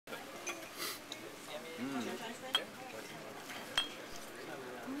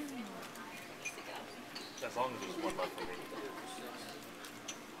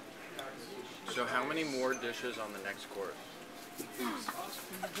How many more dishes on the next course? This is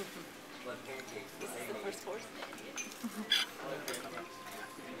the first course.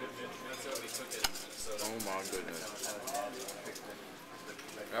 Oh my goodness.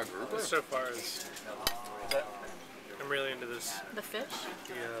 Grouper? So far as I'm really into this. The fish?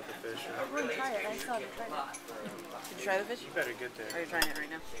 Yeah, the fish. I wouldn't try it. I saw it. Did you try the fish? You better get there. Are you trying it right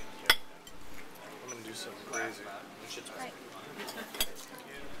now? I'm gonna do something crazy. Right.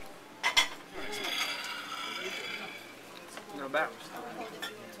 No bad.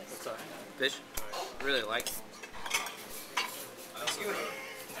 What's up? Fish? Really like it.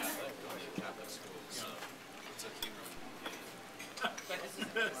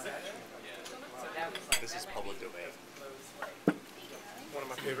 This is public domain. One of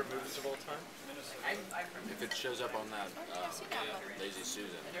my favorite movies of all time. If it shows up on that Lazy Susan.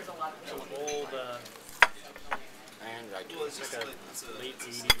 Old, And I do. it's like a late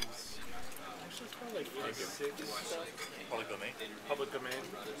 80s. Actually, it's probably like 86 stuff. Public domain? Public domain.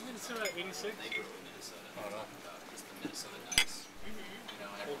 I think it's about 86. I don't know.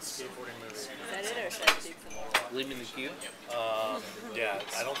 Old skateboarding movie. Is that it, or should I do some more? Leaving the queue? Yeah,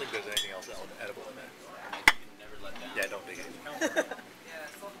 I don't think there's anything else edible in there. Yeah, I don't think it is.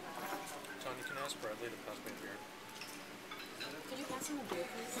 John, you can ask Bradley to pass me a beer. Could you pass him a beer,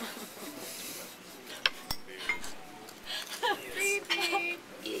 please?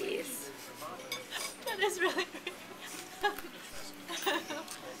 Yes. That is really great.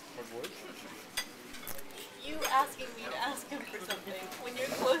 You asking me to ask him for something when you're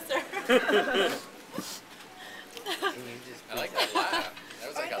closer. I like that laugh. That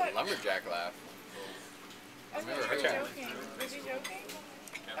was like a lumberjack laugh. Was you joking? Was you joking?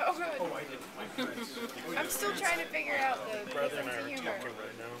 Oh, good. I'm still trying to figure out the Brother and sense I of are humor. talking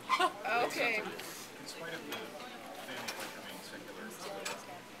right now. Oh, okay.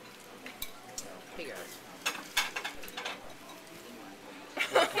 Hey guys.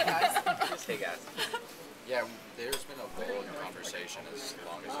 Hey guys. Yeah, there's been a lull in conversation as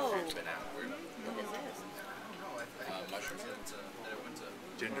long as it's been out. What is this? Mushrooms?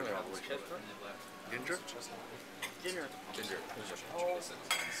 Ginger probably. Ginger? Dinner. Ginger.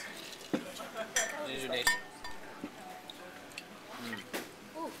 Ginger Nation.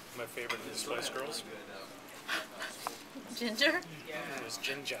 My favorite is Spice Girls. Ginger? It was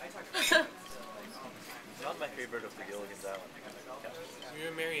Ginger. Not my favorite of the Gilligan's Island. Are you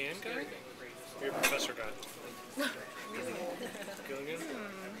a Mary Ann guy? Or you're a Professor guy? Gilligan?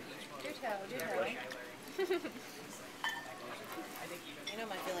 Do tell, do tell. You know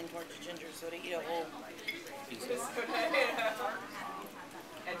my feeling towards ginger, so to eat a whole piece of it.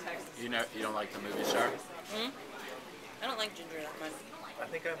 You don't like the movie Star? I don't like ginger that much. I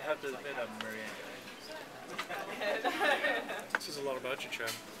think I have to admit I'm a Marianne This is a lot about you,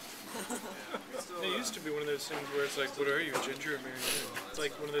 Chad. It used to be one of those things where it's like, what are you, Ginger or Mary Ann? It's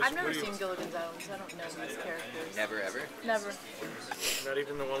like one of those. I've never what are you- seen Gilligan's Island, so I don't know these characters. Never ever? Never. Not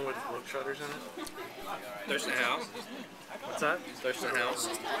even the one with Globetrotters in it? Thurston House? What's that? Thurston House?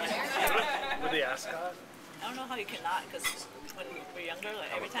 With the ascot? I don't know how you cannot, because when we were younger, like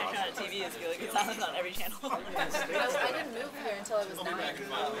every time you turn on TV, it's Gilligan's Island on every channel. I didn't move here until I was 9.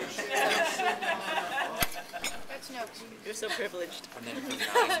 That's no. You're so privileged. And then from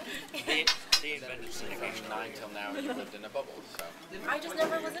 9, they invented syndication. from 9 till now, you lived in a bubble, so. I just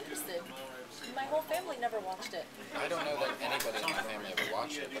never was interested. My whole family never watched it. I don't know that anybody in my family ever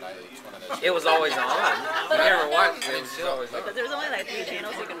watched it, but it's one of those. It was always on. But You I never don't watched know. it. It was always on. But there's only like 3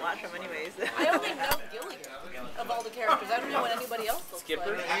 channels you can watch from anyways. I only know Gilligan of all the characters. I don't know what anybody else looks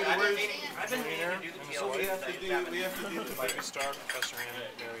Skipper? like. So we have to do the movie Star, Professor Ann,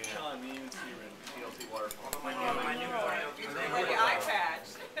 and Mary Ann.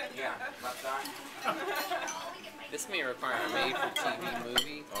 This may require a made-for-TV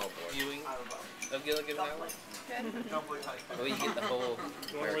movie viewing of Gilligan's Island. Well, you get the whole.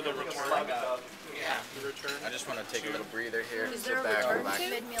 The one where the return. The return. I just want to take a little breather here. Is there Sit a back, return relax. to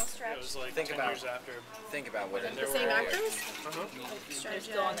Mid-meal It stretch. was like Think 10 about- years after. Think about what it The is. same actors? They're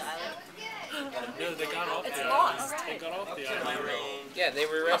still on the island. No, they got off It's the lost. island. They got off the island. Yeah, they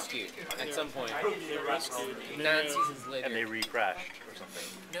were rescued at some point. They were rescued. And 9 then, seasons And later. they re-crashed or something.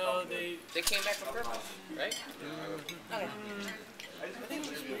 no, they. They came back for purpose, right?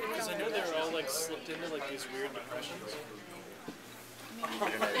 Because I know they were all like slipped into like these weird depressions. In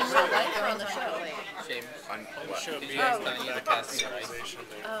real life or on the show? Shame. On The what? show Did being you guys back not use in the casting civilization.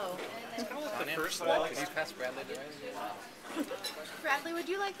 Oh. It's kind of like the first Could like. you pass Bradley the rice? Bradley, would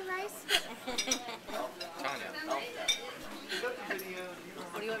you like the rice? Tanya.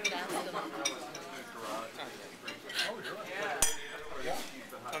 What do you want me to ask them?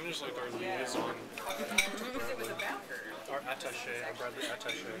 I'm just like our liaison. Our attaché, our Bradley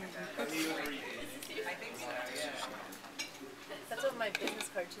attaché. That's what my business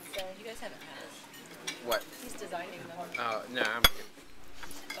card should say. You guys haven't had it. What? He's designing them. Oh, no, I'm good.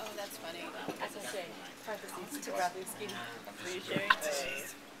 Oh, that's funny. Attaché. Parentheses to Bradley scheme. Are you sharing?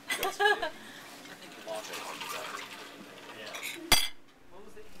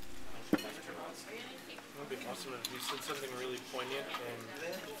 It would be awesome if you said something really poignant and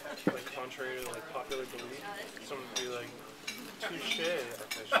like contrary to like popular belief. Someone would be like, touche,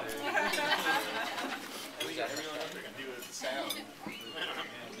 attaché. Who's that?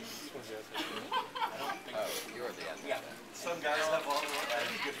 Oh, you're the attaché. Some guys have all the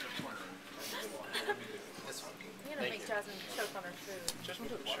This one. I'm gonna make Jasmine choke on her food. Just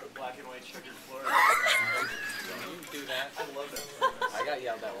want to choke. black and white sugar floor. You do that. I love it. I got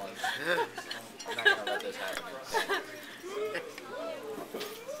yelled at once. I'm not gonna let this happen.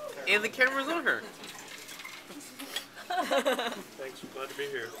 And the camera's on her. Thanks, I'm glad to be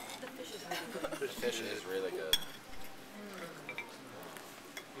here. The fish is really good.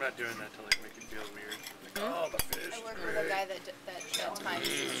 I'm not doing that to like make it feel weird. Like, oh, the fish. I work with a guy that times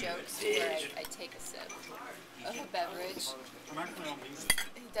his jokes where I take a sip of a beverage.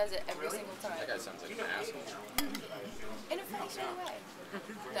 He does it every single time. That guy sounds like an asshole. In a funny sort of way.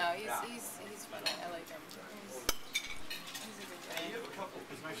 No, he's funny. I like him. He's a good guy.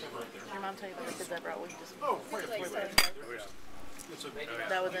 Your mom tell you about the kids I brought with you just Oh, wait. like Oh, yeah. It's a, oh, yeah.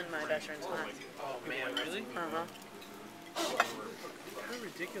 that was in my best friend's class. Oh, man, really? Uh-huh. How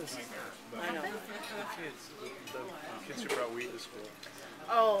ridiculous is that? I know. The kids who brought weed to school.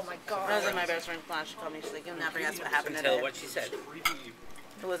 Oh my god. That was in my best friend's class. She called me. She's like, you'll never guess what happened Tell today. what she said.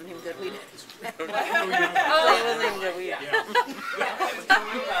 It wasn't even good weed. Oh. It wasn't even good weed.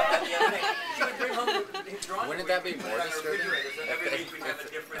 Wouldn't that be more disturbing? If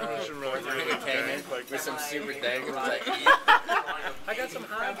he came in with some stupid thing and was like, I got some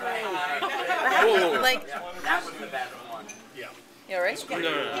high Like, That was the bad one. Yeah. you alright? No,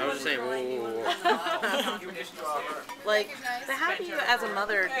 I was saying, whoa. Like, to have you as a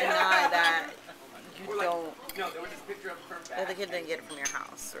mother deny that you don't, No, there was this picture of her that the kid didn't get it from your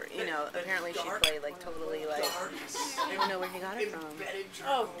house, or, you know, apparently she played like totally like, I don't know where he got it from.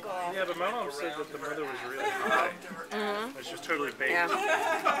 Oh god. Yeah, but my mom said that the mother was really high. It's just totally baked. Yeah.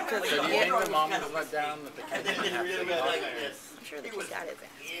 so do you think the mom was let down that the kid didn't have to be like I'm sure the kid got his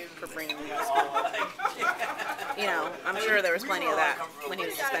ass for bringing him to school. You know, I'm sure there was plenty of that when he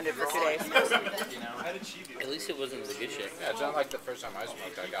was suspended for 2 days. At least it wasn't the good shit. Yeah, it's not like the first time I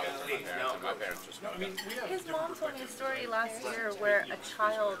smoked, I got it from my parents, and my parents just smoked it. His mom told me a story last year where a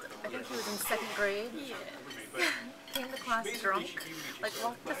child, I think he was in 2nd grade, came to class drunk, like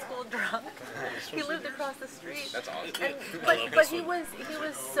walked to school drunk. He lived across the street. That's awesome. And, but he was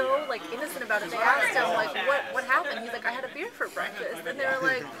so like innocent about it. They asked him like what happened. He's like, I had a beer for breakfast, and they were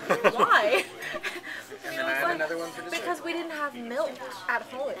like, why? And he And I was had like, another one for dessert. because we didn't have milk at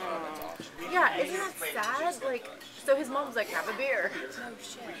home. Yeah, isn't that sad? Like, so his mom was like, have a beer.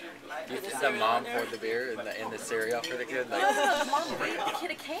 You think the mom poured the beer in the cereal for the kid? Like, No, the mom gave the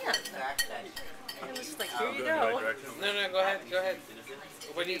kid a can. And it was just like, here you go. No, go ahead.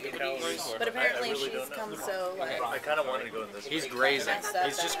 What are you going for? But apparently she's come so like. I kind of wanted to go in this. he's grazing.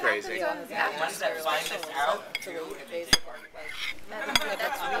 He's just grazing. Once that finds this out, that's real.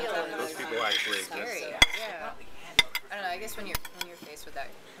 Those people actually Scary. exist. Yeah. I don't know. I guess when you're faced with that,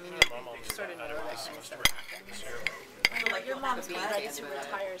 I mean, you sort of know that kind of stuff happens. Like your mom's Being glad I faced didn't with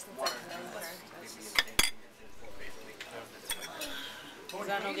that. retire since I've known her. Does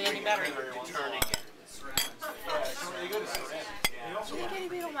that not get any better? Do you think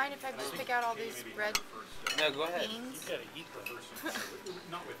anybody don't mind if I just pick out all these red No, go ahead. beans? You gotta eat those.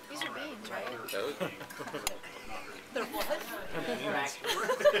 These are beans, right? Those? They're what?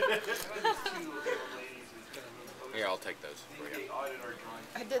 Here, I'll take those for you.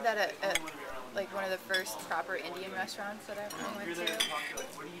 I did that at like one of the first proper Indian restaurants that I went to.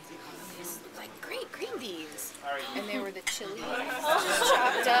 These look like great green beans, and they were the chili, just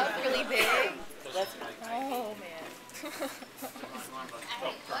chopped up really big. Oh man. It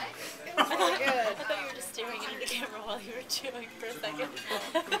was really good. I thought you were just staring into the camera while you were chewing for a second.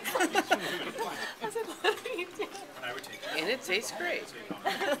 I was like, what are you doing? And it tastes great.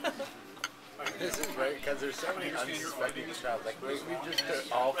 This is great because there's so many unsuspecting stuff. Like, we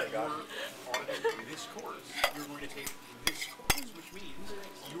just all forgotten. This course, you're going to take this course, which means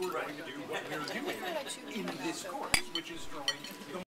you're going to do what we're doing in this course, which is drawing the